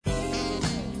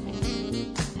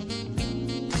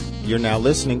You're now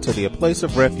listening to the A Place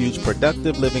of Refuge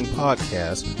Productive Living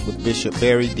podcast with Bishop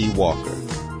Barry D. Walker.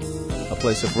 A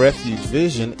Place of Refuge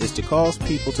vision is to cause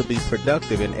people to be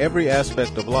productive in every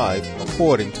aspect of life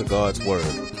according to God's Word.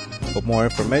 For more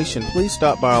information, please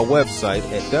stop by our website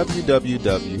at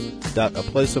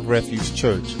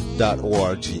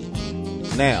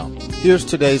www.aplaceofrefugechurch.org. Now, here's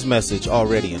today's message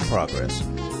already in progress.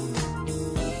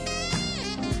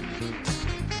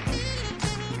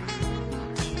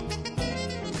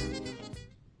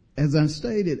 As I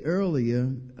stated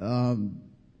earlier,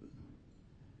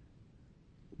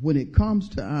 when it comes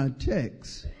to our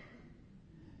text,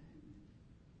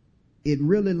 it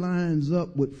really lines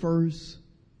up with 1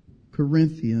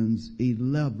 Corinthians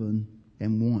 11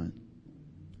 and 1.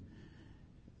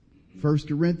 1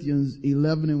 Corinthians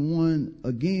 11 and 1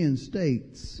 again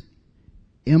states,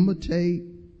 imitate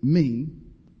me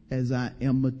as I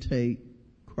imitate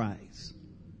Christ.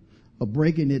 Or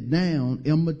breaking it down,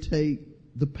 imitate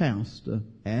the pastor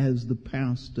as the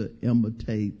pastor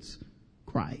imitates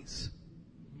Christ.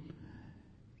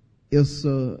 It's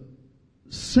a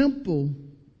simple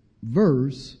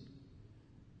verse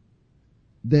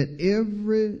that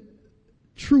every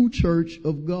true church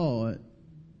of God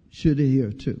should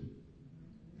adhere to.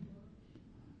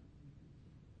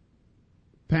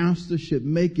 Pastor should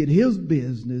make it his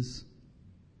business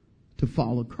to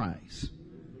follow Christ.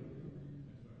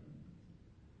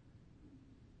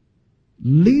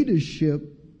 Leadership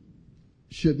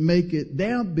should make it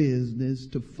their business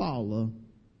to follow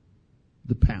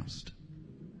the pastor.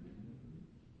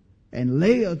 And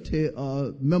laity,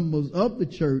 members of the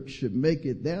church, should make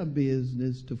it their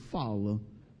business to follow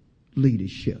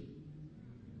leadership.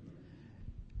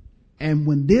 And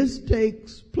when this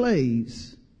takes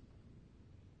place,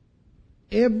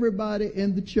 everybody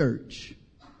in the church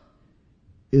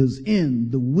is in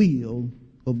the will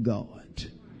of God.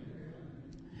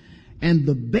 And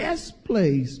the best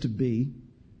place to be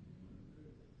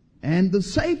and the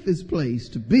safest place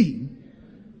to be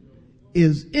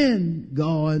is in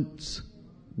God's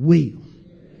will.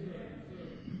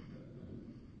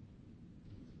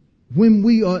 When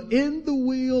we are in the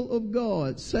will of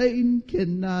God, Satan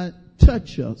cannot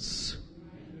touch us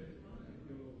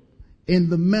in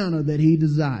the manner that he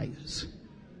desires.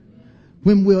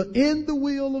 When we're in the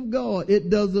will of God,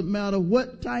 it doesn't matter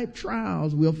what type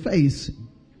trials we're facing.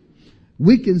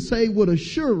 We can say with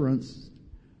assurance,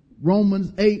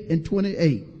 Romans 8 and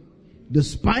 28,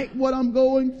 despite what I'm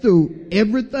going through,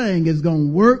 everything is going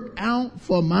to work out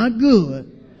for my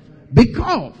good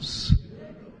because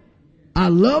I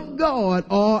love God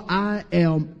or I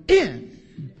am in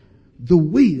the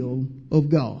will of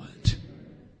God.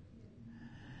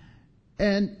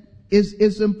 And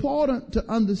it's important to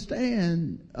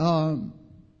understand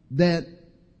that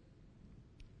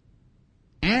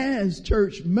as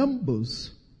church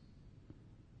members,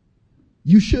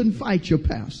 you shouldn't fight your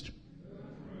pastor.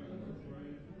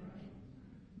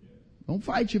 Don't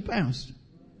fight your pastor.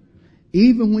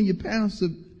 Even when your pastor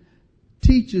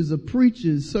teaches or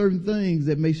preaches certain things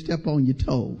that may step on your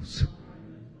toes.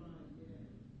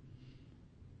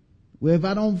 Well, if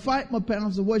I don't fight my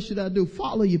pastor, what should I do?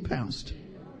 Follow your pastor.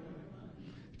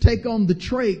 Take on the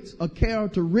traits or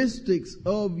characteristics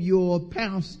of your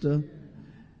pastor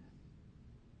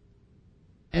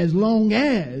as long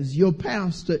as your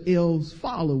pastor is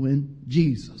following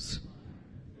Jesus.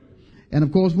 And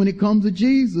of course, when it comes to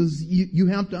Jesus, you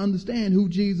have to understand who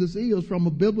Jesus is from a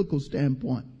biblical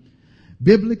standpoint.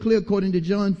 Biblically, according to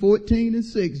John 14 and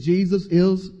 6, Jesus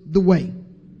is the way,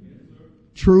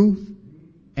 truth,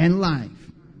 and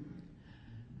life.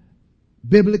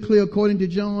 Biblically, according to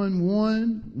John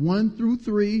 1 through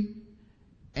 3,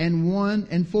 and 1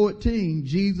 and 14,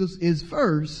 Jesus is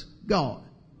first God.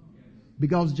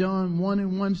 Because John 1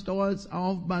 and 1 starts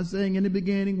off by saying, in the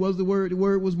beginning was the Word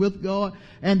was with God,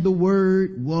 and the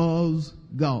Word was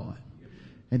God.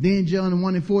 And then John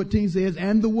 1 and 14 says,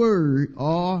 and the Word,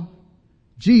 or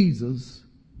Jesus,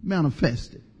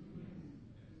 manifested.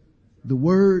 The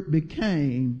Word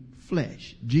became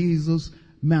flesh. Jesus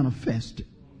manifested.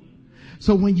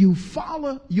 So when you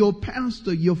follow your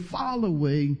pastor, you're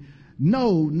following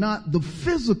not the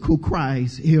physical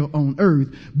Christ here on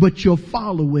earth, but you're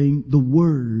following the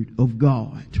Word of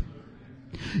God.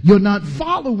 You're not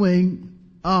following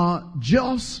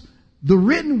just the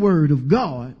written Word of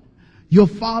God. You're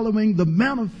following the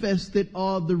manifested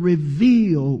or the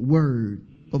revealed Word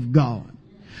of God.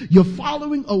 You're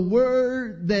following a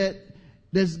word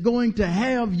that's going to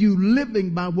have you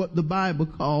living by what the Bible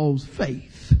calls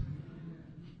faith.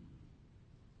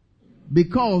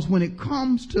 Because when it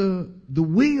comes to the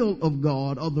will of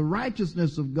God or the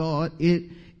righteousness of God,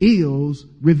 it is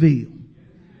revealed.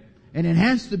 And it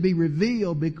has to be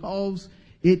revealed because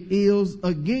it is,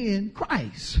 again,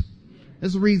 Christ.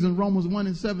 That's the reason Romans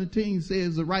 1:17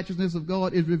 says the righteousness of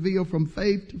God is revealed from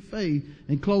faith to faith,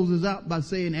 and closes out by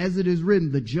saying, as it is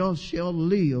written, the just shall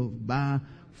live by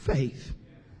faith.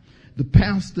 The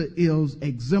pastor is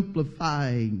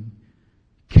exemplifying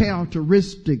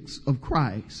characteristics of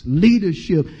Christ.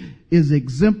 Leadership is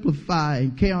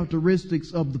exemplifying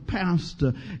characteristics of the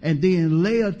pastor, and then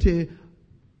laity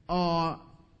are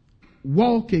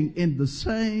walking in the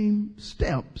same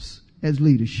steps as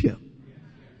leadership.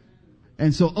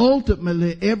 And so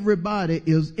ultimately everybody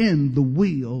is in the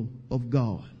will of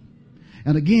God.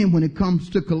 And again, when it comes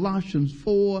to Colossians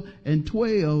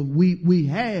 4:12, we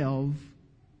have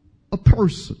a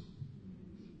person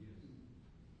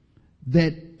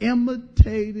that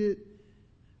imitated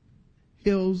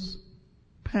his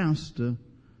pastor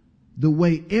the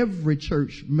way every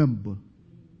church member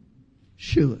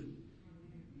should.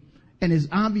 And it's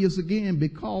obvious again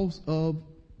because of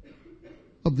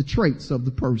the traits of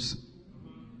the person.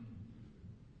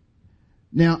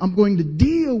 Now, I'm going to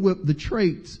deal with the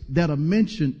traits that are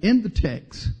mentioned in the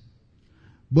text,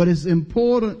 but it's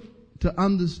important to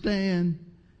understand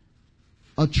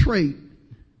a trait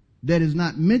that is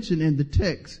not mentioned in the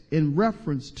text in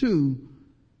reference to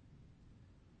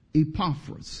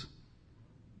Epaphras.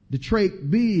 The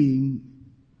trait being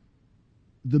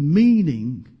the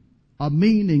meaning or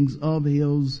meanings of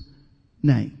his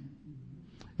name.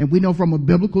 And we know from a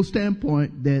biblical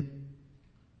standpoint that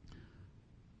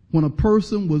when a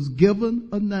person was given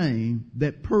a name,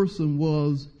 that person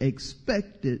was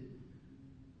expected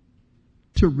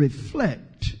to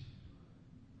reflect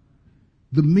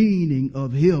the meaning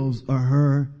of his or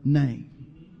her name.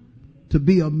 To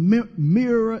be a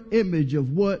mirror image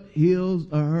of what his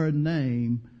or her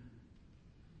name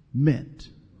meant.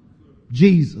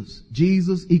 Jesus.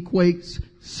 Jesus equates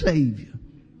Savior.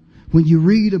 When you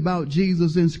read about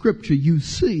Jesus in Scripture, you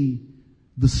see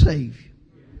the Savior.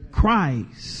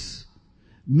 Christ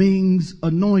means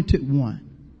anointed one.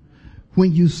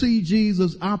 When you see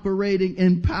Jesus operating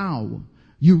in power,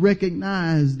 you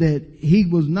recognize that he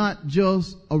was not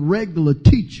just a regular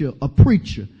teacher, a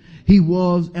preacher. He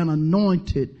was an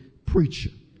anointed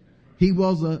preacher. He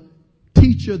was a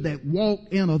teacher that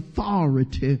walked in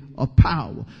authority of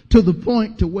power, to the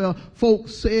point to where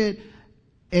folks said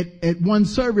at one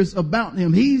service about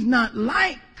him, he's not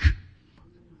like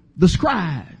the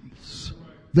scribes,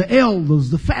 the elders,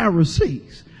 the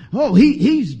Pharisees. Oh,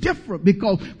 he's different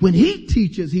because when he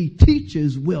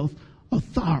teaches with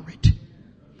authority.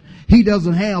 He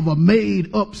doesn't have a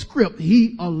made up script.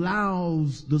 He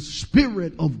allows the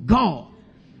Spirit of God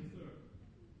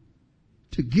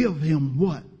to give him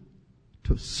what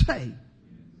to say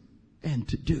and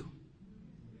to do.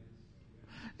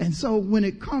 And so when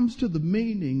it comes to the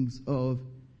meanings of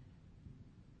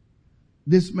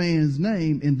this man's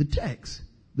name in the text,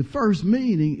 the first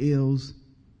meaning is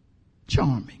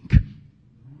charming.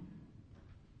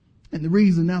 And the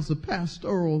reason that's a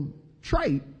pastoral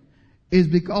trait is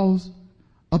because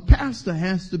a pastor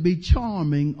has to be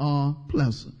charming or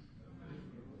pleasant.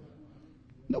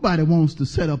 Nobody wants to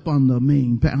set up under a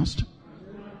mean pastor.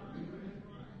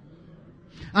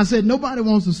 I said nobody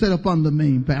wants to set up under a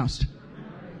mean pastor.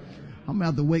 I'm going to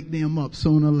have to wake them up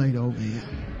sooner or later over here.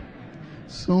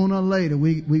 Sooner or later,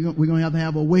 we're going to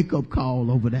have a wake-up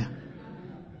call over there.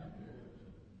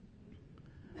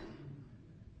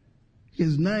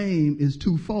 His name is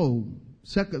twofold.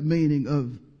 Second meaning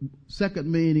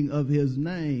of his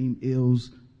name is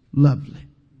lovely.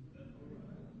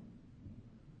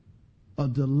 A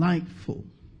delightful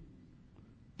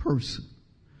person.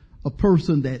 A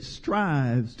person that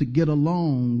strives to get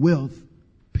along with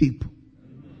people.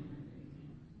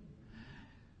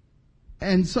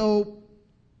 And so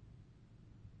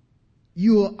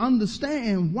you'll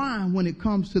understand why when it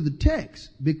comes to the text,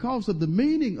 because of the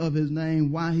meaning of his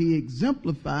name, why he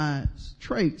exemplifies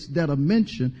traits that are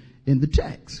mentioned in the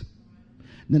text.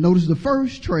 Now notice the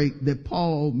first trait that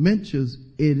Paul mentions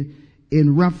in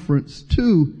reference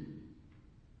to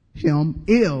him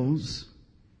is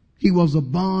he was a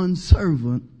bond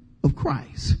servant of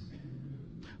Christ.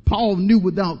 Paul knew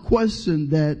without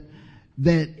question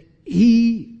that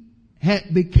he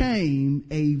had became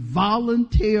a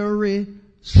voluntary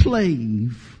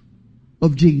slave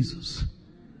of Jesus,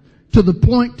 to the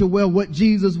point to where what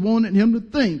Jesus wanted him to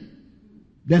think,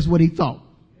 that's what he thought.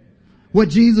 What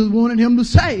Jesus wanted him to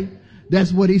say,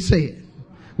 that's what he said.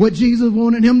 What Jesus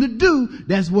wanted him to do,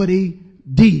 that's what he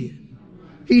did.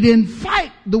 He didn't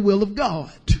fight the will of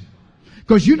God.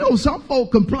 Because you know some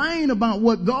folk complain about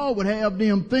what God would have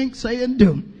them think, say, and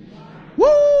do.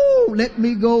 Woo! oh, let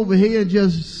me go over here and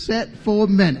just sit for a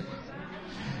minute.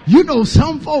 You know,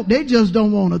 some folk, they just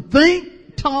don't want to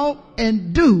think, talk,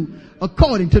 and do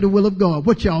according to the will of God.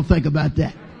 What y'all think about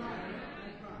that?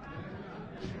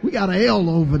 We got an L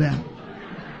over there.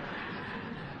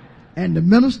 And the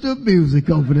minister of music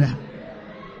over there.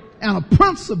 And a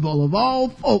principal of all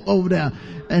folk over there.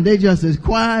 And they just as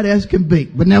quiet as can be.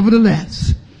 But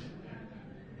nevertheless,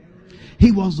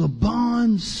 he was a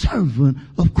bond servant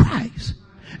of Christ.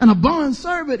 And a bond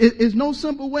servant is no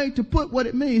simple way to put what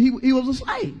it means. He was a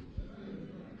slave.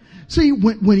 See,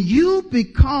 when you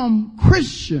become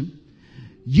Christian,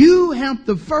 you have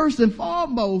to first and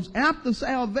foremost, after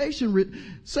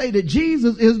salvation, say that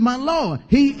Jesus is my Lord.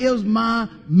 He is my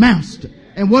master.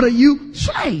 And what are you?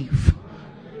 Slave.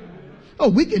 Oh,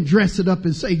 we can dress it up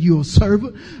and say you're a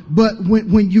servant. But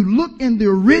when you look in the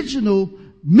original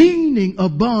meaning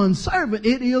of bond servant,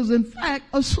 it is in fact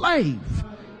a slave.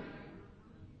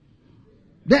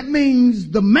 That means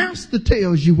the master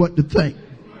tells you what to think.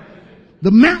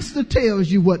 The master tells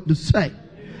you what to say.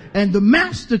 And the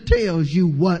master tells you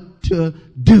what to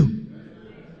do.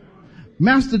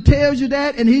 Master tells you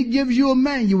that and he gives you a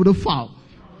manual to follow.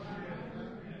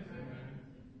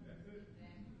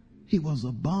 He was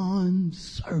a bond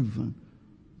servant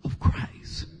of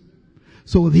Christ.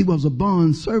 So if he was a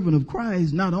bond servant of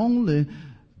Christ, not only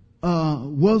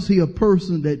was he a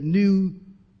person that knew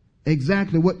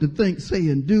exactly what to think, say,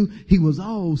 and do, he was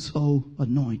also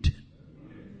anointed.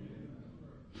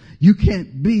 You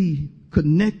can't be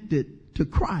connected to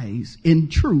Christ in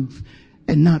truth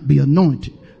and not be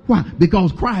anointed. Why?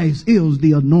 Because Christ is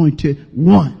the anointed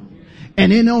one.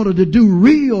 And in order to do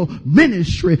real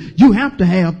ministry, you have to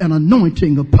have an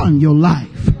anointing upon your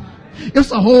life.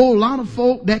 It's a whole lot of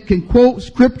folk that can quote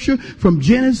scripture from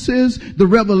Genesis, the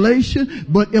Revelation,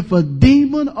 but if a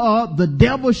demon or the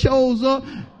devil shows up,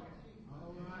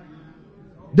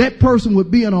 that person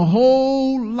would be in a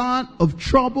whole lot of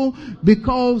trouble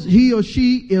because he or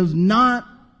she is not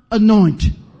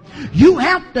anointed. You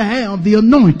have to have the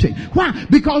anointing. Why?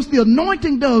 Because the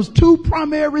anointing does two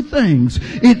primary things.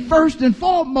 It first and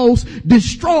foremost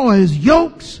destroys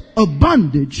yokes of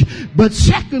bondage. But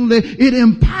secondly, it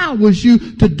empowers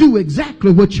you to do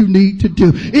exactly what you need to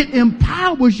do. It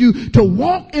empowers you to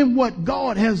walk in what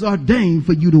God has ordained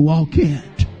for you to walk in.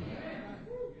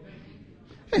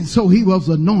 And so he was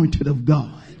anointed of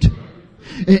God.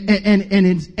 And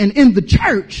in the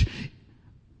church,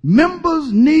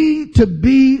 members need to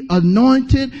be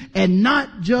anointed and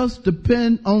not just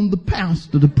depend on the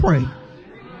pastor to pray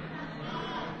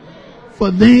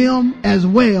for them as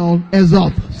well as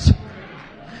others.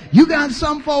 You got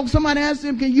some folks, somebody asked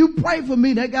them, can you pray for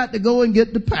me? They got to go and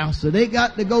get the pastor. They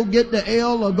got to go get the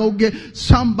L or go get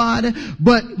somebody.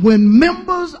 But when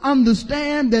members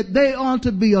understand that they are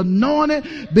to be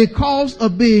anointed because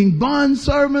of being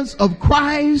bondservants of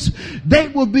Christ, they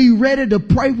will be ready to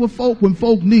pray for folk when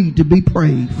folk need to be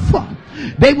prayed for.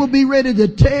 They will be ready to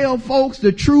tell folks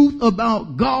the truth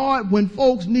about God when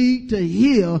folks need to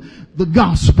hear the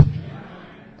gospel.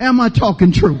 Am I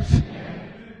talking truth?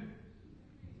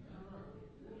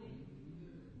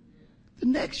 The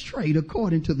next trait,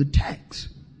 according to the text,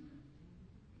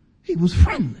 he was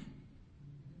friendly.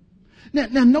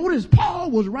 Now notice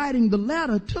Paul was writing the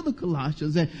letter to the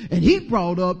Colossians and he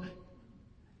brought up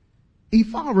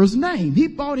Ephraim's name. He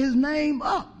brought his name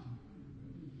up.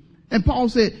 And Paul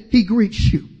said, he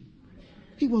greets you.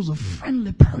 He was a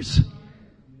friendly person.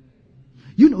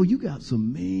 You know, you got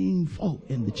some mean folk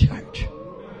in the church.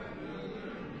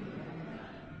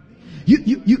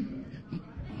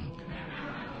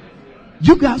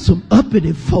 You got some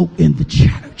uppity folk in the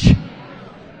church.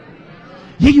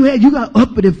 Yeah, you got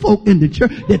uppity folk in the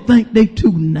church that think they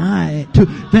too nice,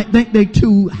 think they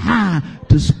too high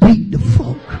to speak to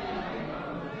folk.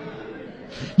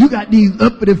 You got these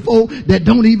uppity folk that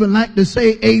don't even like to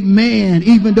say amen,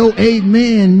 even though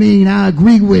amen mean I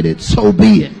agree with it, so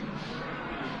be it.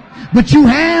 But you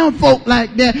have folk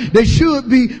like that should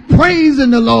be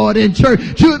praising the Lord in church,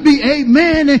 should be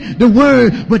amening the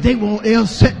word, but they won't ever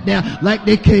sit there like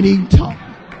they can't even talk.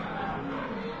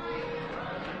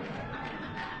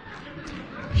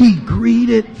 He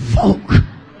greeted folk.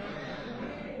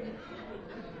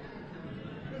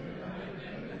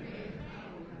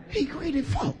 He greeted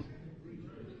folk.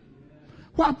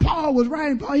 While Paul was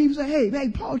writing, Paul, he said, hey,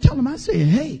 Paul, tell him I said,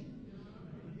 hey.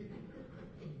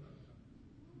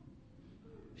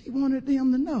 He wanted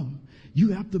them to know you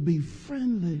have to be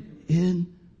friendly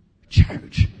in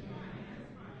church.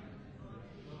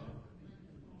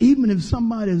 Even if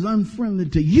somebody is unfriendly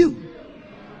to you,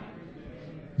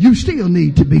 you still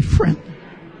need to be friendly.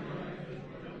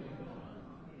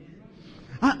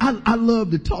 I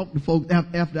love to talk to folks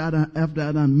after I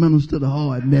done minister the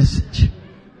hard message.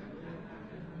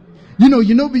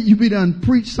 You be done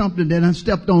preach something that I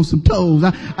stepped on some toes.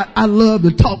 I love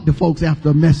to talk to folks after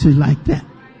a message like that.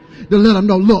 To let them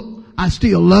know, look, I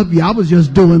still love you. I was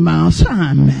just doing my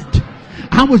assignment.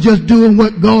 I was just doing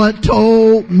what God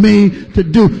told me to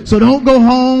do. So don't go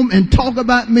home and talk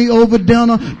about me over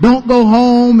dinner. Don't go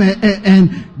home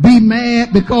and be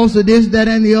mad because of this, that,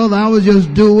 and the other. I was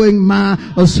just doing my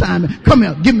assignment. Come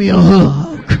here, give me a hug.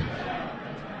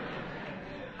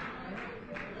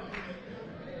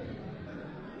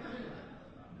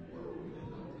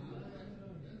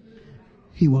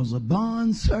 He was a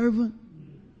bond servant,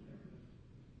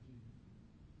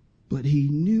 but he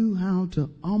knew how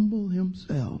to humble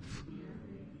himself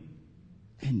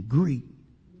and greet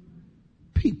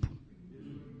people.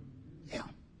 Yeah,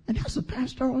 and that's a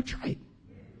pastoral trait.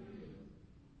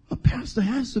 A pastor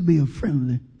has to be a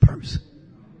friendly person.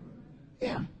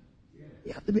 Yeah,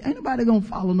 you have to be. Ain't nobody gonna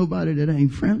follow nobody that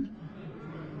ain't friendly.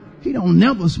 He don't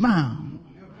never smile.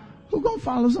 Who gonna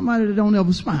follow somebody that don't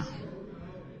ever smile?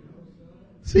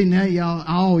 See, now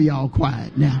all y'all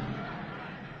quiet now.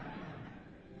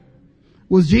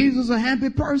 Was Jesus a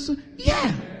happy person?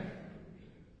 Yeah.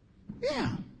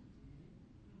 Yeah.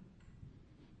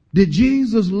 Did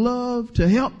Jesus love to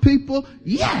help people?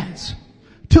 Yes.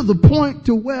 To the point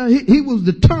to where he was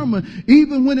determined,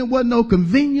 even when it wasn't no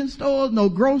convenience stores, no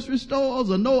grocery stores,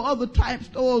 or no other type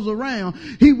stores around,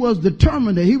 he was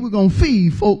determined that he was going to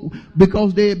feed folk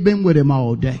because they had been with him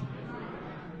all day.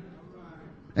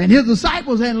 And his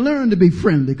disciples hadn't learned to be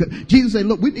friendly. Jesus said,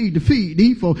 look, we need to feed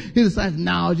these folks. His disciples,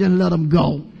 no, just let them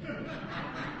go.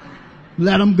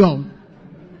 Let them go.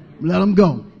 Let them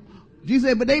go. Jesus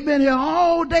said, but they've been here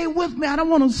all day with me. I don't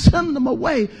want to send them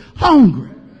away hungry.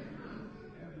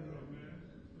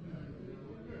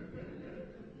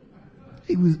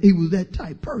 He was that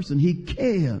type person. He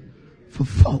cared for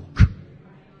folk.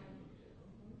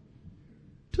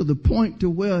 To the point to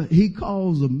where he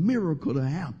caused a miracle to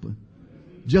happen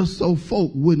just so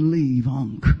folk wouldn't leave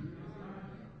hungry.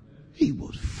 He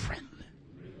was friendly.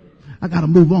 I got to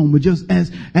move on, but just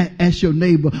ask your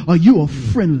neighbor, are you a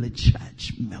friendly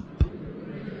church member?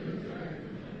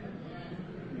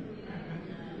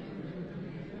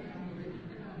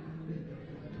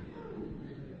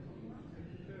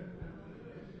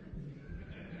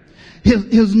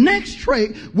 His next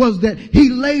trait was that he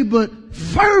labored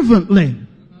fervently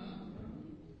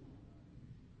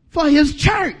for his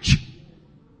church.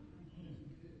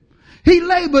 He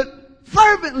labored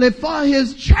fervently for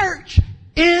his church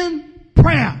in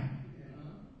prayer.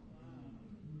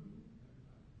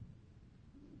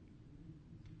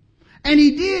 And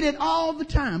he did it all the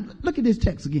time. Look at this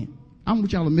text again. I don't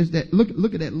want y'all to miss that.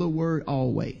 Look at that little word,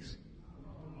 always.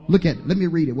 Look at it. Let me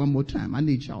read it one more time. I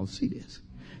need y'all to see this.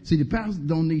 See, the pastor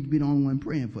don't need to be the only one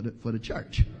praying for the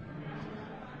church.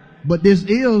 But this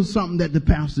is something that the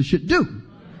pastor should do.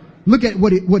 Look at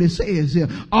what it says here.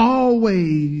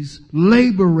 Always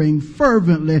laboring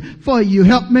fervently for you.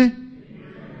 Help me.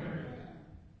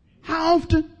 How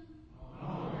often?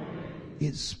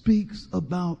 It speaks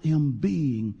about him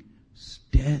being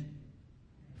steadfast.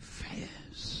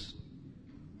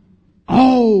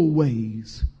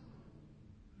 Always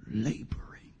laboring.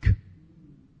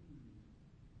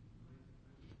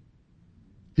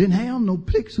 Didn't have no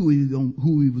picks who he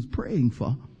was praying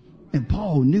for. And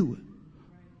Paul knew it.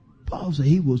 Paul said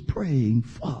he was praying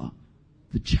for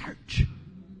the church.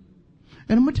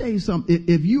 And I'm going to tell you something.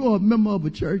 If you are a member of a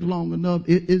church long enough,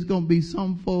 it's going to be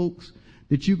some folks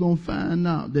that you're going to find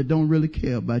out that don't really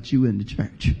care about you in the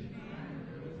church.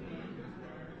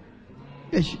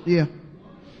 Yeah.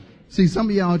 See, some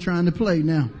of y'all are trying to play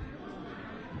now.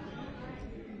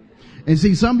 And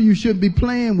see, some of you shouldn't be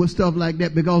playing with stuff like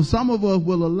that, because some of us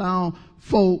will allow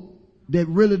folk that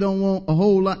really don't want a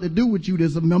whole lot to do with you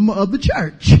that's a member of the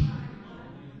church.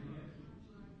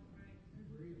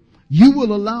 You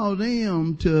will allow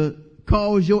them to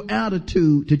cause your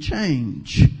attitude to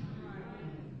change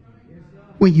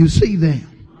when you see them.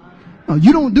 No,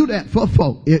 you don't do that for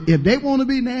folk. If they want to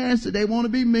be nasty, they want to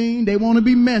be mean, they want to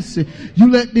be messy, you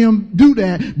let them do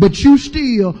that, but you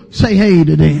still say hey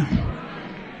to them.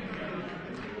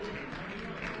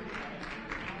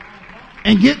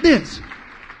 And get this.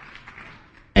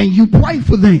 And you pray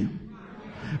for them.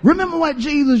 Remember what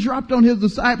Jesus dropped on his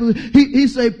disciples? He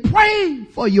said, pray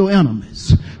for your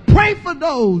enemies. Pray for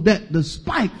those that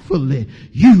despitefully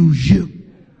use you.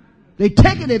 They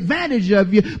taking advantage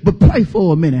of you, but pray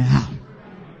for them anyhow.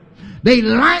 They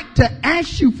like to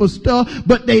ask you for stuff,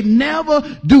 but they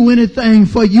never do anything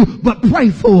for you, but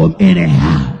pray for them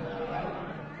anyhow.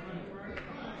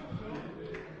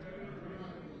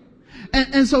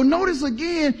 And so notice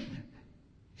again,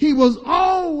 he was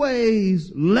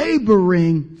always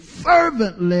laboring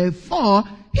fervently for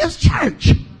his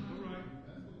church.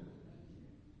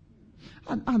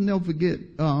 I'll never forget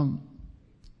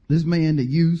this man that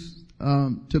used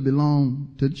to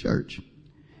belong to the church.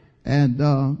 And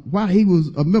while he was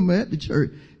a member at the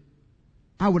church,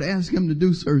 I would ask him to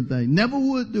do certain things. Never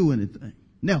would do anything.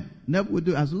 Never would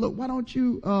do. I said, look, why don't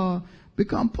you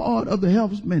become part of the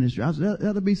health ministry? I said,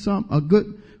 that'll be a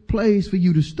good place for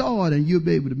you to start, and you'll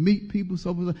be able to meet people.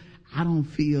 So I don't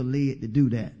feel led to do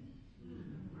that.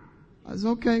 I said,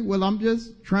 okay, well, I'm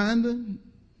just trying to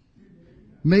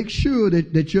make sure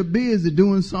that you're busy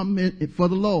doing something for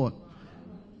the Lord.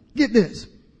 Get this.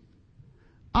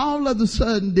 All of a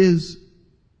sudden, this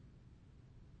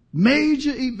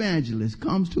major evangelist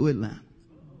comes to Atlanta.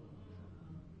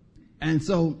 And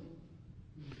so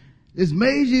this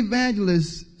major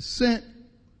evangelist sent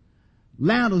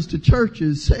letters to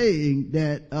churches saying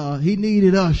that he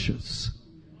needed ushers.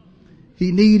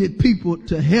 He needed people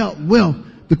to help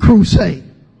with the crusade.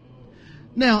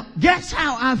 Now, guess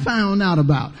how I found out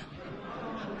about it?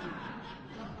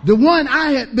 The one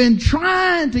I had been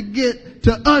trying to get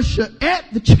to usher at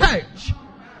the church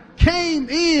came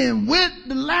in with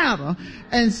the ladder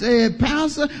and said,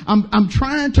 Pastor, I'm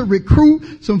trying to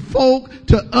recruit some folk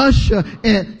to usher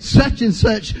at such and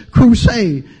such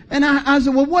crusade. And I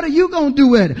said, well, what are you going to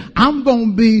do at it? I'm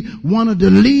going to be one of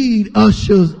the lead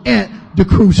ushers at the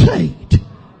crusade.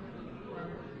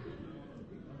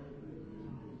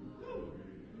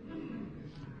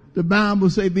 The Bible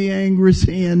say, be angry,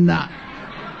 sin not.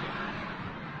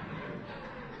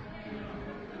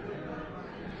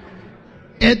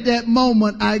 At that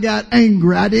moment, I got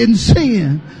angry. I didn't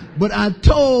sin, but I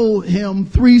told him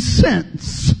 3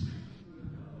 cents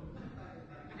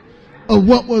of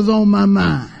what was on my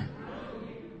mind.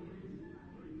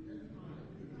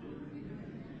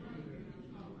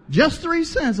 Just 3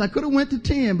 cents. I could have went to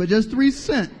 10, but just 3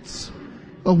 cents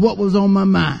of what was on my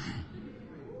mind.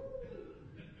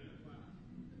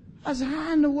 I said,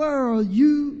 how in the world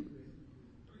you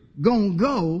gonna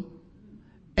go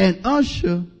and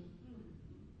usher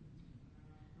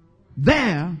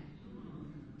there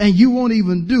and you won't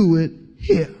even do it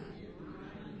here?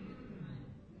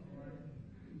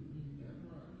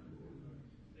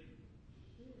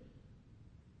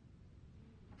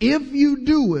 If you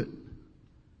do it,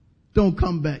 don't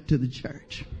come back to the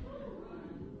church.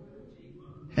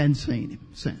 Hadn't seen him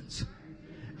since.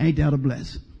 Ain't that a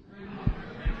blessing?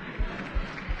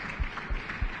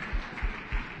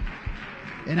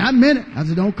 And I meant it. I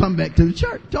said, don't come back to the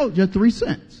church. Told you, just 3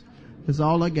 cents. That's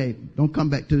all I gave him. Don't come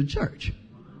back to the church.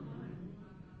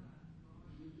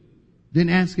 Didn't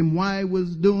ask him why he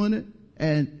was doing it.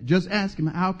 And just ask him,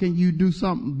 how can you do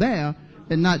something there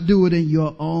and not do it in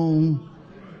your own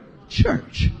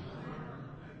church?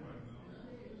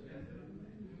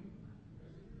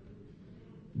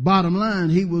 Bottom line,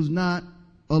 he was not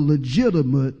a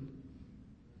legitimate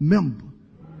member.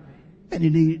 And he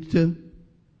needed to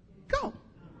go.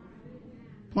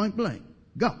 Point blank.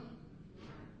 Go.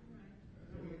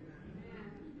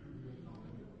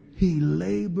 He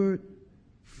labored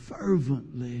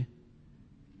fervently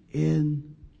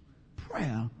in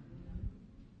prayer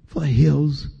for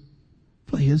his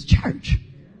church.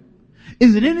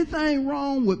 Is it anything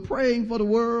wrong with praying for the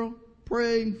world,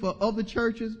 praying for other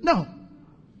churches? No.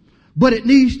 But it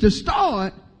needs to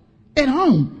start at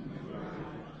home.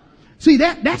 See,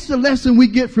 that's the lesson we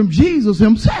get from Jesus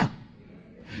himself.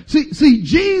 See,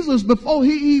 Jesus, before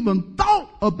he even thought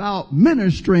about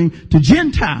ministering to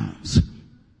Gentiles,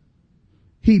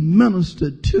 he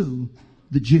ministered to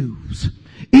the Jews.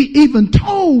 He even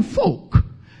told folk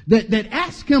that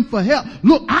asked him for help,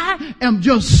 look, I am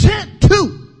just sent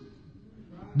to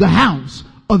the house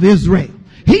of Israel.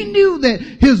 He knew that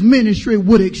his ministry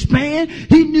would expand.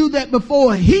 He knew that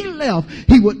before he left,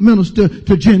 he would minister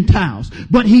to Gentiles.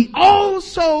 But he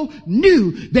also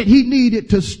knew that he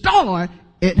needed to start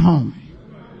at home.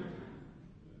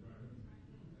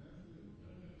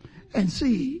 And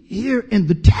see, here in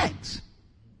the text,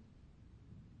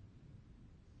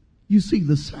 you see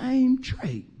the same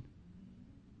trait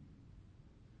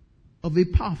of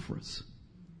Epaphras.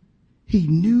 He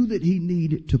knew that he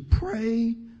needed to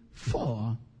pray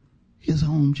for his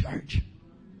home church.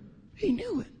 He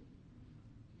knew it.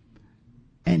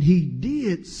 And he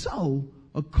did so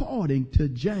according to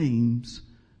James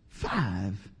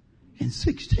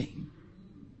 5:16.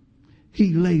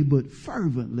 He labored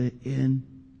fervently in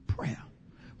prayer.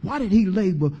 Why did he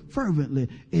labor fervently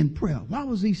in prayer? Why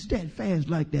was he steadfast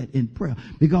like that in prayer?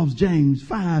 Because James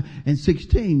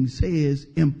 5:16 says,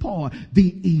 in part,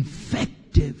 the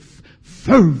effective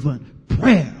fervent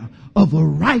prayer of a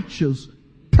righteous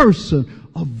person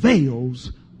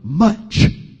avails much.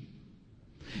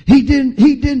 He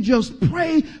didn't just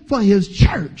pray for his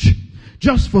church,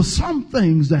 just for some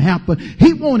things to happen.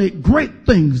 He wanted great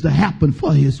things to happen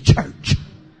for his church.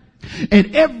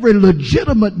 And every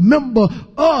legitimate member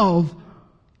of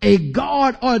a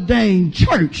God-ordained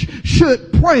church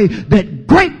should pray that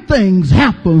great things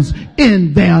happens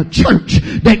in their church,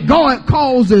 that God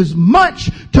causes much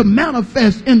to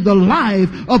manifest in the life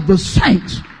of the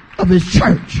saints of his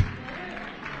church.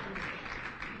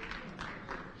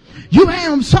 You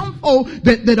have some folk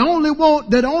that only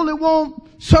want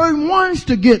certain ones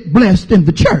to get blessed in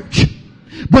the church.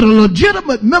 But a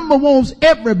legitimate member wants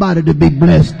everybody to be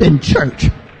blessed in church.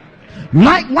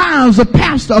 Likewise, a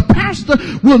pastor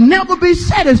will never be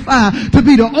satisfied to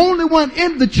be the only one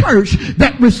in the church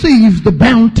that receives the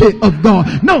bounty of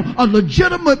God. No, a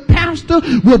legitimate pastor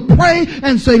will pray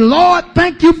and say, Lord,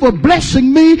 thank you for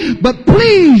blessing me, but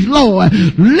please, Lord,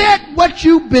 let what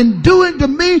you've been doing to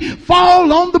me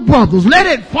fall on the brothers. Let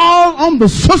it fall on the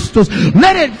sisters.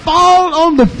 Let it fall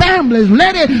on the families.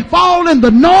 Let it fall in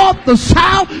the north, the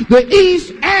south, the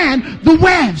east, and the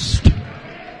west.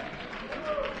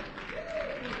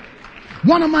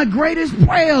 One of my greatest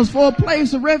prayers for a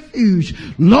place of refuge,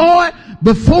 Lord,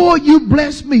 before you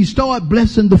bless me, start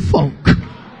blessing the folk.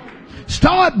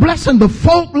 Start blessing the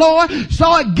folk, Lord.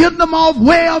 Start getting them off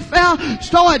welfare.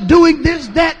 Start doing this,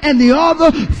 that, and the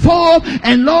other for them.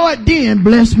 And Lord, then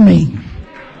bless me.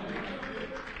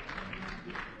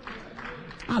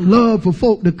 I love for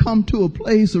folk to come to a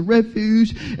place of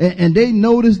refuge and they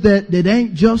notice that it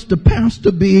ain't just the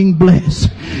pastor being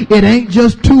blessed. It ain't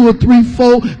just 2 or 3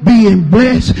 folk being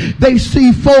blessed. They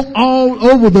see folk all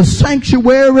over the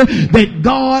sanctuary that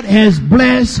God has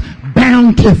blessed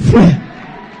bountifully.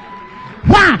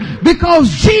 Why?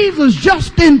 Because Jesus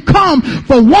just didn't come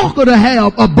for Walker to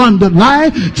have abundant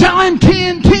life. John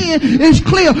 10:10 is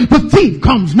clear. The thief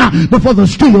comes not before to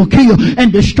steal, kill,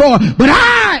 and destroy. But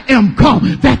I am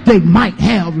come that they might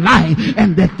have life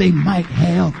and that they might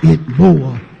have it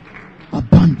more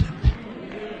abundant.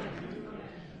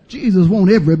 Jesus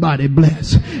wants everybody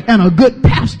blessed. And a good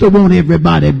pastor wants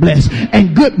everybody blessed.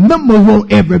 And good members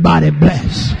want everybody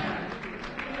blessed.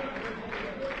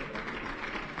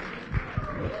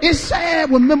 It's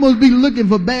sad when members be looking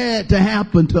for bad to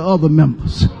happen to other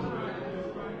members.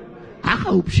 I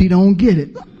hope she don't get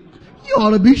it. You ought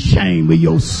to be ashamed of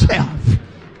yourself.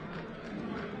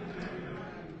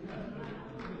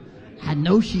 I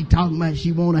know she talking about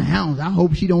she want a house. I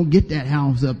hope she don't get that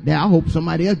house up there. I hope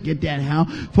somebody else get that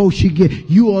house before she get.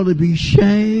 You ought to be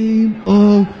ashamed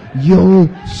of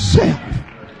yourself.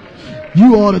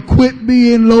 You ought to quit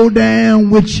being low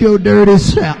down with your dirty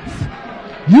self.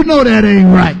 You know that ain't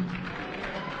right.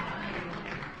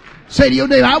 Say to your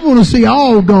neighbor, I want to see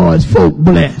all God's folk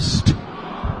blessed.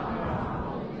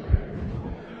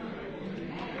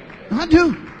 I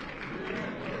do.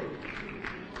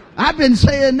 I've been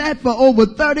saying that for over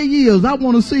 30 years. I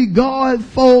want to see God's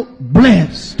folk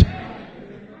blessed.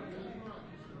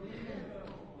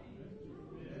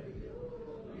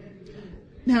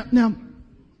 Now,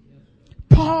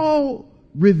 Paul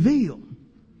revealed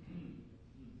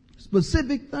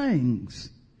specific things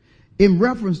in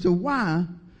reference to why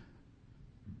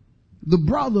the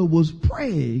brother was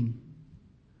praying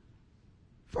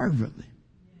fervently.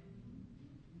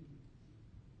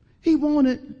 He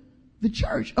wanted the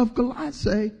church of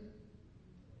Colossae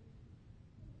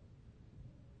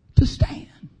to stand.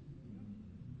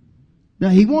 Now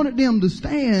he wanted them to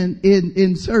stand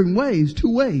in certain ways,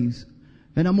 2 ways.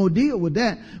 And I'm going to deal with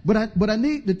that. But I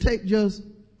need to take just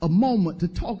a moment to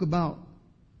talk about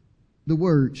the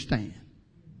word stand.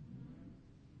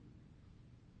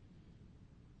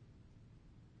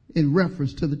 In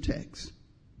reference to the text.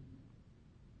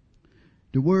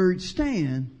 The word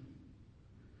stand,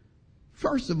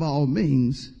 first of all,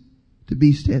 means to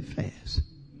be steadfast.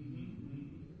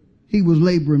 He was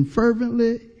laboring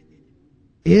fervently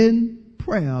in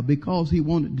prayer because he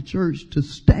wanted the church to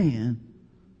stand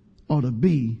or to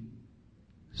be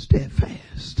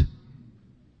steadfast.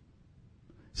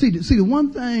 See, the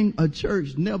one thing a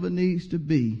church never needs to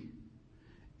be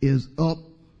is up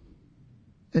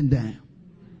and down.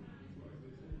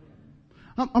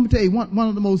 I'm going to tell you one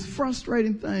of the most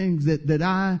frustrating things that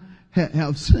I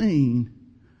have seen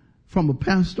from a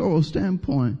pastoral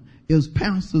standpoint is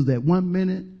pastors that 1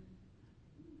 minute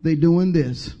they're doing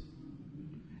this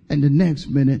and the next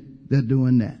minute they're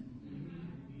doing that.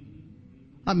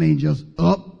 I mean, just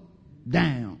up,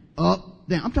 down, up,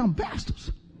 down. I'm talking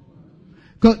pastors.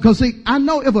 Cause see, I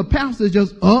know if a pastor is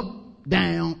just up,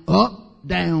 down,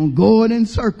 going in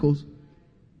circles,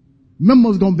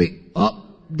 Members going to be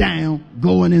up, down,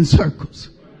 going in circles.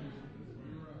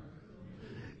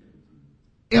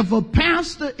 If a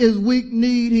pastor is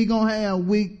weak-kneed, he going to have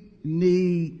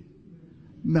weak-kneed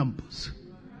members.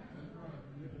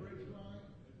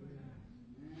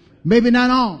 Maybe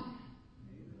not all.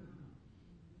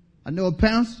 I know a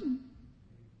pastor.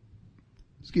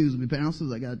 Excuse me,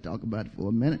 pastors, I got to talk about it for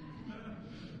a minute.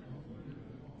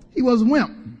 He was a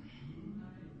wimp.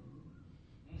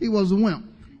 He was a wimp.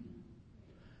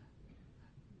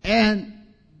 And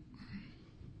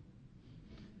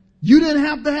you didn't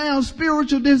have to have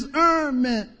spiritual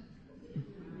discernment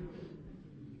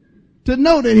to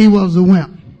know that he was a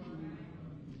wimp.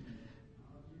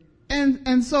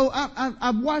 And so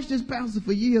I've watched this pastor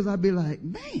for years. I'd be like,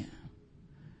 man,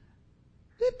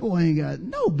 this boy ain't got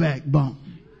no backbone.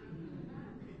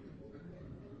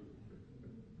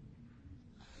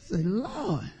 I say,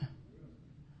 Lord,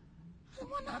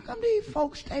 how come these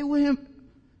folks stay with him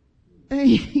and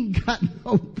he ain't got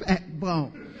no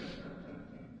backbone?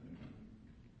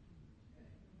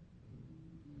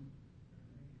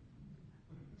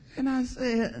 And I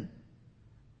said,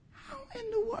 how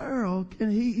in the world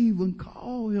can he even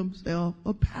call himself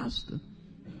a pastor?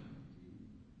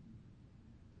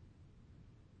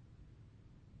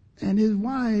 And his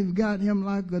wife got him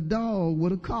like a dog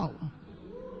with a collar.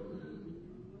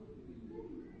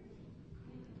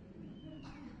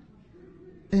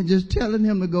 And just telling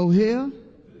him to go here,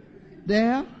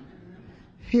 there,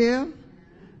 here,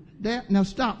 there. Now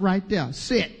stop right there.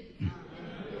 Sit.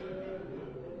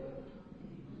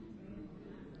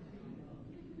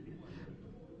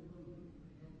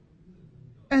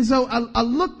 And so I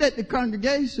looked at the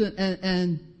congregation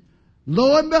and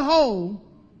lo and behold,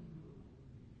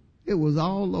 it was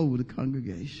all over the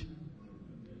congregation.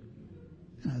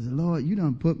 And I said, Lord, you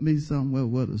done put me somewhere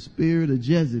where the spirit of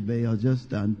Jezebel just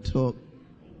done took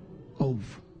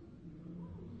over.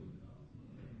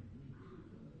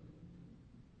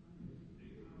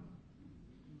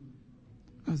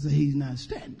 I said, he's not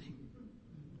standing.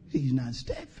 He's not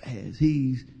steadfast.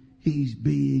 He's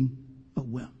being a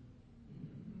wimp.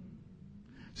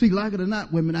 See, like it or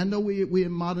not, women, I know we're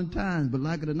in modern times, but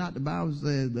like it or not, the Bible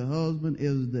says the husband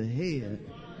is the head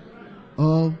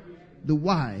of the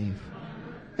wife,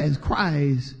 as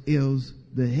Christ is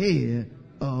the head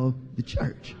of the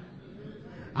church.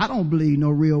 I don't believe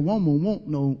no real woman want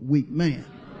no weak man.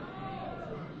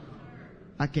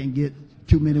 I can't get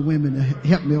too many women to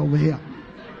help me over here.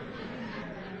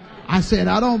 I said,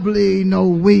 I don't believe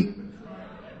no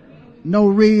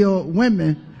real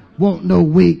women want no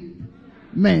weak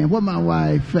man. What my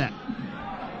wife at?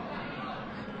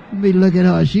 Let me look at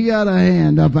her. She got her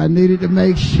hand up. I needed to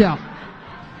make sure.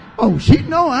 Oh, she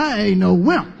know I ain't no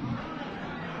wimp.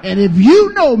 And if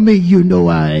you know me, you know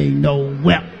I ain't no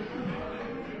wimp.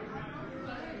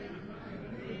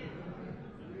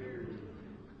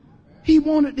 He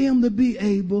wanted them to be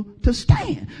able to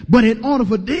stand. But in order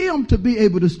for them to be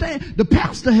able to stand, the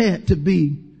pastor had to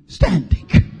be standing.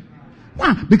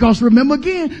 Why? Because remember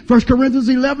again, 1 Corinthians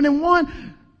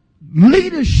 11:1,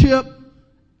 leadership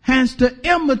has to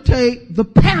imitate the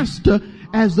pastor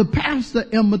as the pastor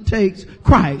imitates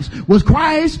Christ. Was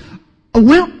Christ a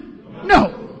wimp?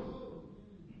 No.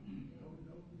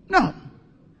 No.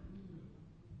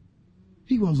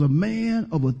 He was a man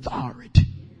of authority.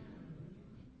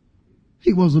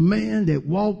 He was a man that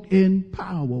walked in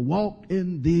power, walked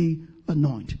in the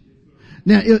anointing.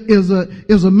 Now, is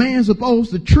a man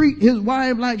supposed to treat his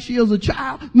wife like she is a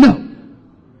child? No.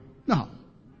 No.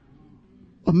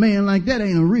 A man like that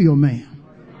ain't a real man.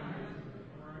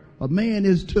 A man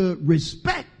is to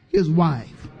respect his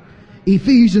wife.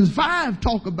 Ephesians 5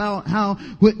 talk about how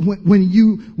when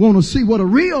you want to see what a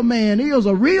real man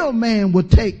will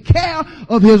take care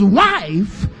of his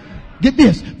wife. Get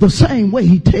this, the same way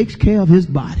he takes care of his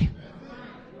body.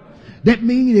 That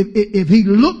means if he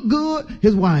look good,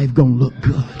 his wife gonna look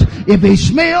good. If he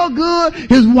smell good,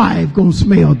 his wife gonna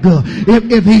smell good.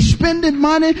 If he's spending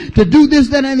money to do this,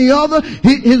 that, and the other,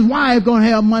 his wife gonna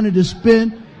have money to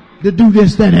spend to do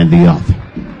this, that, and the other.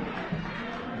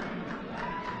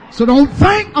 So don't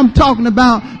think I'm talking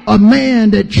about a man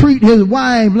that treat his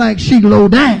wife like she low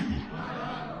down.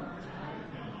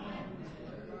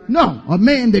 No, a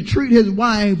man that treat his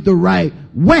wife the right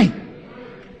way.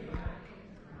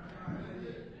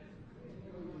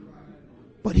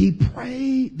 But he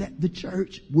prayed that the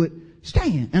church would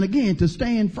stand. And again, to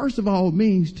stand, first of all,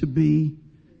 means to be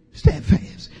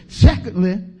steadfast.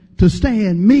 Secondly, to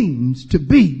stand means to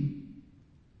be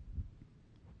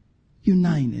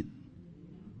united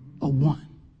or one.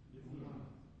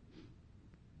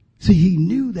 See, he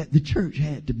knew that the church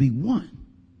had to be one.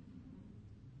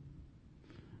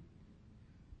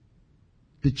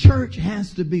 The church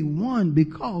has to be one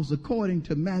because according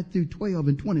to Matthew 12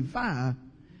 and 25,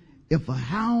 if a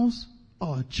house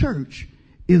or a church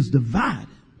is divided,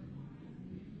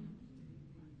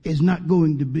 it's not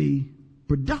going to be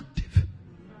productive.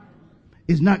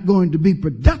 It's not going to be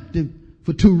productive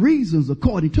for two reasons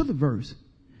according to the verse.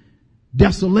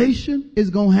 Desolation is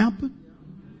going to happen.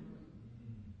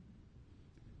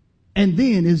 And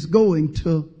then it's going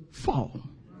to fall.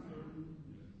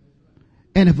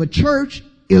 And if a church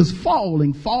is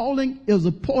falling is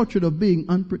a portrait of being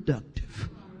unproductive.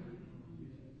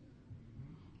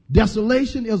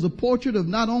 Desolation is a portrait of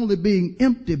not only being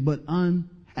empty, but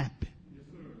unhappy.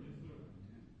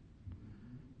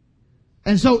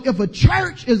 And so if a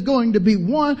church is going to be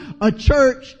one, a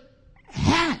church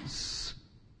has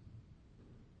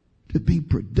to be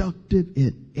productive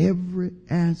in every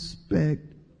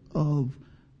aspect of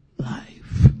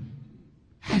life.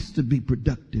 Has to be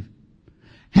productive.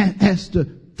 Has to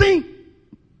think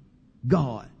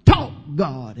God, talk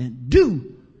God, and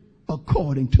do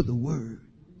according to the word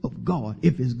of God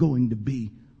if it's going to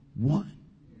be one.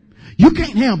 You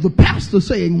can't have the pastor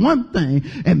saying one thing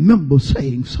and members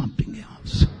saying something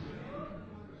else.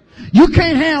 You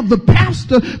can't have the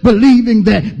pastor believing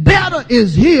that better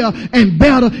is here and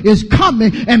better is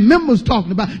coming and members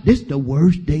talking about this is the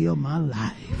worst day of my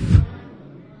life.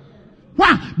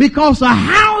 Why? Because a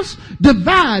house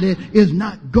divided is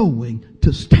not going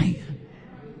to stand.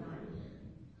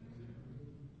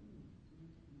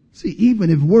 See,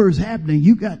 even if worse happening,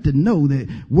 you got to know that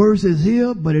worse is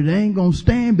here, but it ain't going to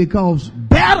stand because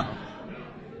better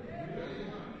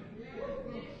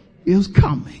is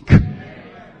coming.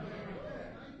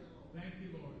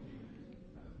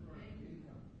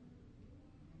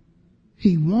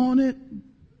 He wanted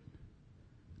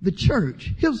the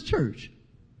church, his church,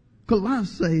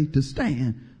 Colossae, to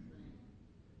stand.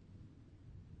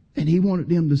 And he wanted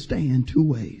them to stand two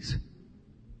ways.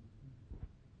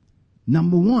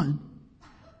 Number one,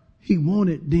 he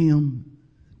wanted them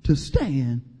to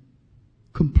stand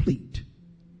complete.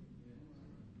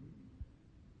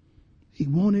 He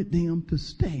wanted them to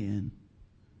stand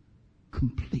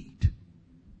complete.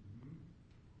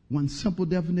 One simple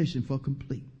definition for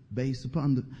complete, based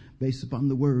upon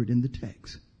the word in the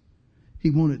text. He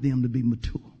wanted them to be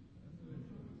mature.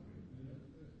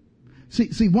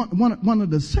 See, one of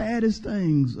the saddest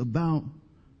things about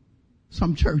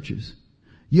some churches,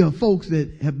 you have folks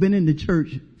that have been in the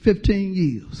church 15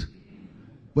 years,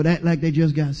 but act like they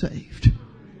just got saved.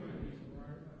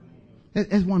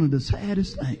 That's one of the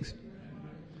saddest things.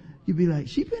 You'd be like,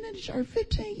 she been in the church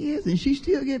 15 years and she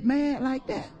still get mad like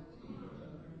that.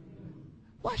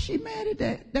 Why she mad at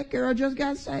that? That girl just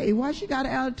got saved. Why she got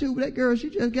an attitude with that girl? She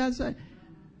just got saved.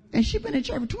 And she been in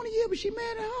church for 20 years, but she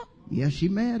mad at her? Yeah, she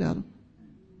mad at her.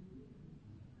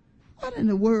 What in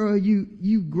the world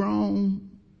you grown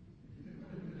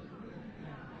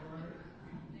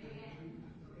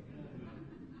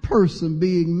person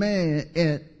being mad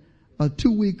at a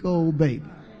 2-week-old baby?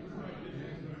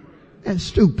 That's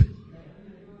stupid.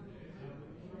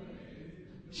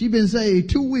 She been saved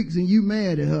 2 weeks and you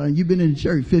mad at her and you've been in the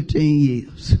church 15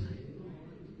 years.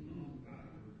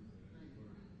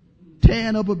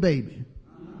 Tearing up a baby.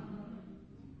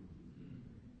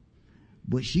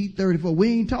 But she 34. We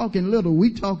ain't talking little,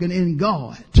 we talking in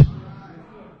God.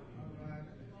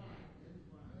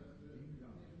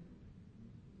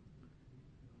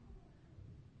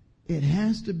 It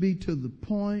has to be to the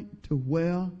point to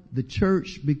where the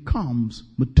church becomes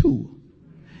mature.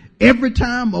 Every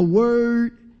time a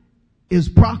word is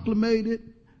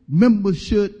proclamated, members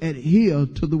should adhere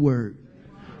to the word.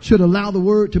 Should allow the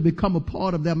word to become a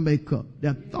part of their makeup,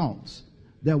 their thoughts,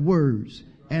 their words,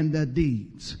 and their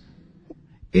deeds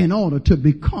in order to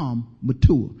become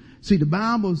mature. See, the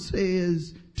Bible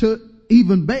says to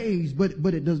even babes,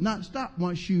 but it does not stop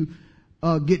once you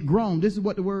get grown. This is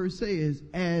what the word says.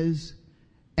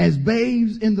 As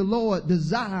babes in the Lord,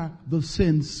 desire the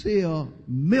sincere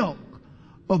milk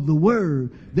of the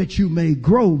word that you may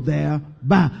grow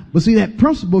thereby. But see, that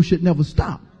principle should never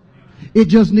stop. It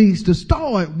just needs to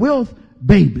start with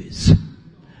babies.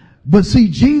 But see,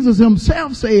 Jesus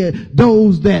himself said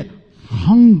those that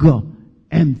hunger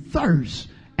and thirst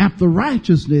after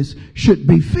righteousness should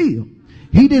be filled.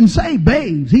 He didn't say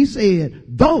babes. He said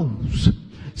those.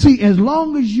 See, as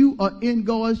long as you are in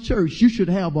God's church, you should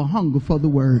have a hunger for the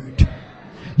word.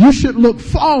 You should look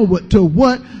forward to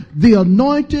what the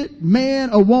anointed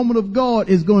man or woman of God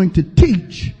is going to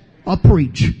teach or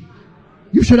preach.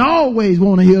 You should always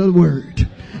want to hear the word.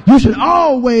 You should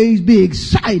always be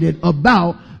excited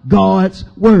about God's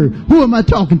word. Who am I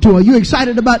talking to? Are you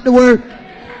excited about the word?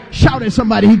 Shout at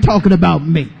somebody, he's talking about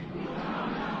me.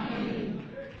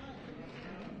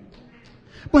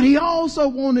 But he also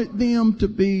wanted them to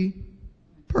be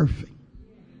perfect.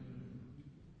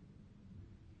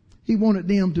 He wanted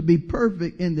them to be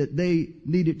perfect in that they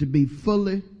needed to be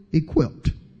fully equipped.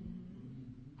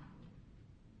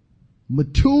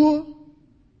 Mature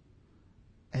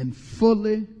and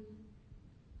fully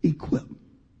equipped.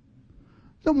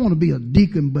 Don't want to be a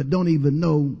deacon, but don't even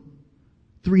know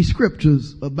 3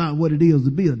 scriptures about what it is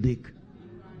to be a deacon.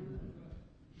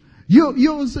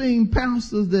 You'll seen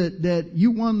pastors that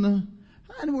you wonder,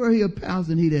 how in the world he a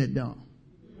pastor and he that dumb?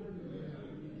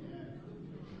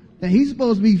 And he's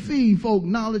supposed to be feeding folk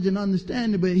knowledge and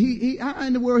understanding, but he how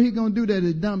in the world he gonna do that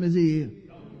as dumb as he is?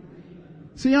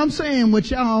 See, I'm saying what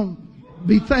y'all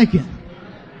be thinking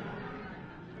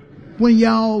when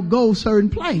y'all go certain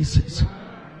places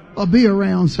or be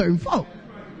around certain folk.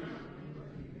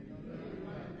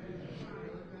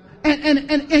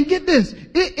 And get this,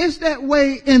 it's that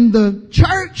way in the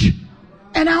church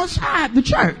and outside the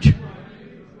church.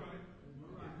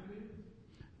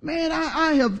 Man,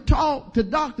 I have talked to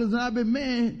doctors and I've been,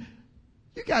 man,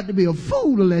 you got to be a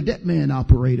fool to let that man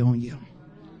operate on you.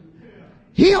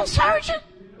 He a surgeon?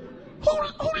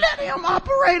 Who let him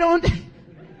operate on that?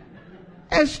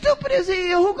 As stupid as he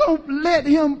is, who gonna let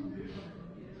him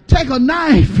take a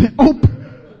knife and open?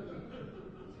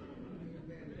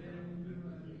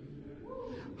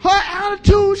 Her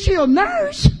attitude, she a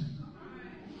nurse.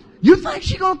 You think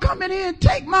she gonna come in here and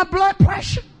take my blood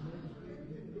pressure?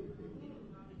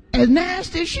 As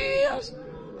nasty as she is?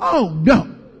 Oh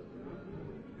no.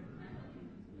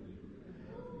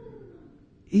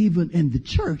 Even in the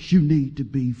church, you need to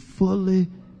be fully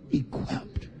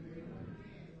equipped.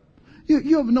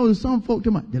 You ever notice some folk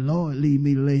talking about, the Lord lead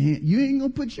me to lay hands. You ain't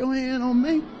gonna put your hand on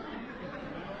me.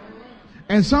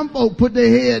 And some folk put their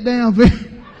head down for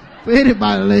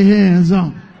anybody to lay hands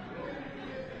on.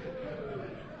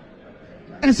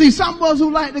 And see, some of us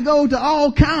who like to go to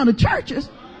all kind of churches,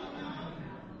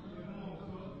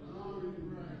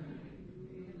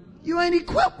 you ain't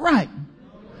equipped right.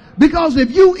 Because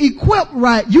if you equip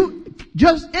right,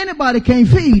 just anybody can't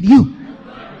feed you.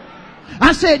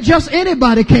 I said just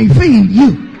anybody can't feed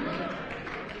you.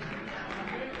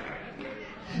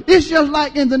 It's just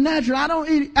like in the natural. I don't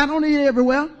eat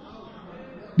everywhere.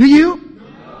 Do you?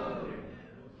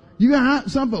 You got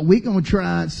some, but we gonna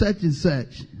try such and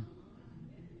such.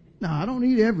 No, I don't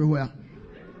eat everywhere.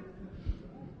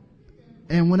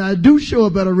 And when I do show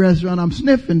up at a restaurant, I'm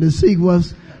sniffing to see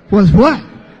what's what.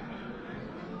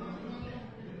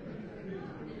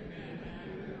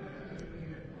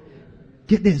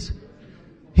 Get this.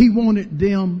 He wanted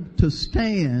them to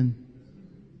stand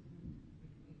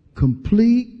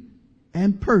complete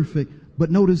and perfect,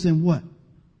 but notice in what?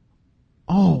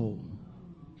 All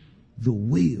the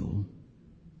will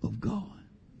of God.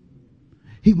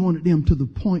 He wanted them to the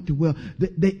point to where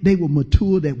they were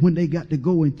mature, that when they got to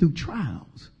going through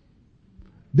trials,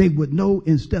 they would know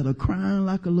instead of crying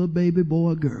like a little baby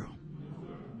boy or girl,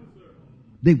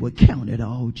 they would count it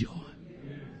all joy.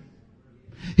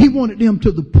 He wanted them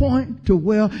to the point to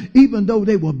where even though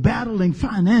they were battling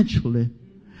financially,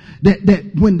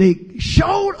 that when they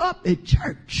showed up at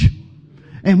church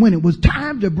and when it was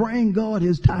time to bring God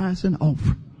his tithes and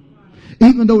offering,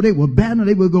 even though they were battling,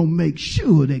 they were going to make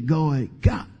sure that God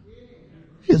got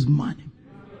his money.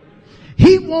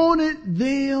 He wanted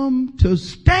them to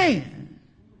stand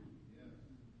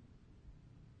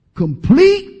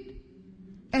complete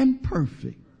and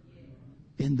perfect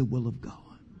in the will of God.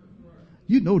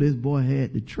 You know this boy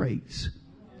had the traits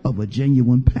of a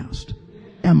genuine pastor.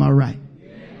 Am I right?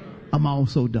 I'm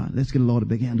also done. Let's get the Lord a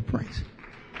big hand of praise.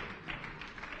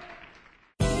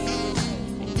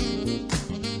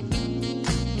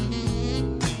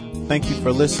 Thank you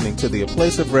for listening to the A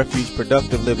Place of Refuge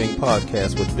Productive Living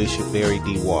podcast with Bishop Barry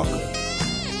D. Walker.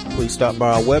 Please stop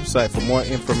by our website for more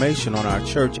information on our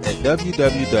church at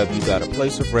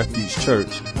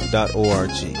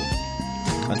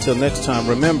www.aplaceofrefugechurch.org. Until next time,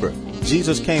 remember,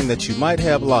 Jesus came that you might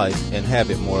have life and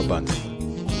have it more abundantly.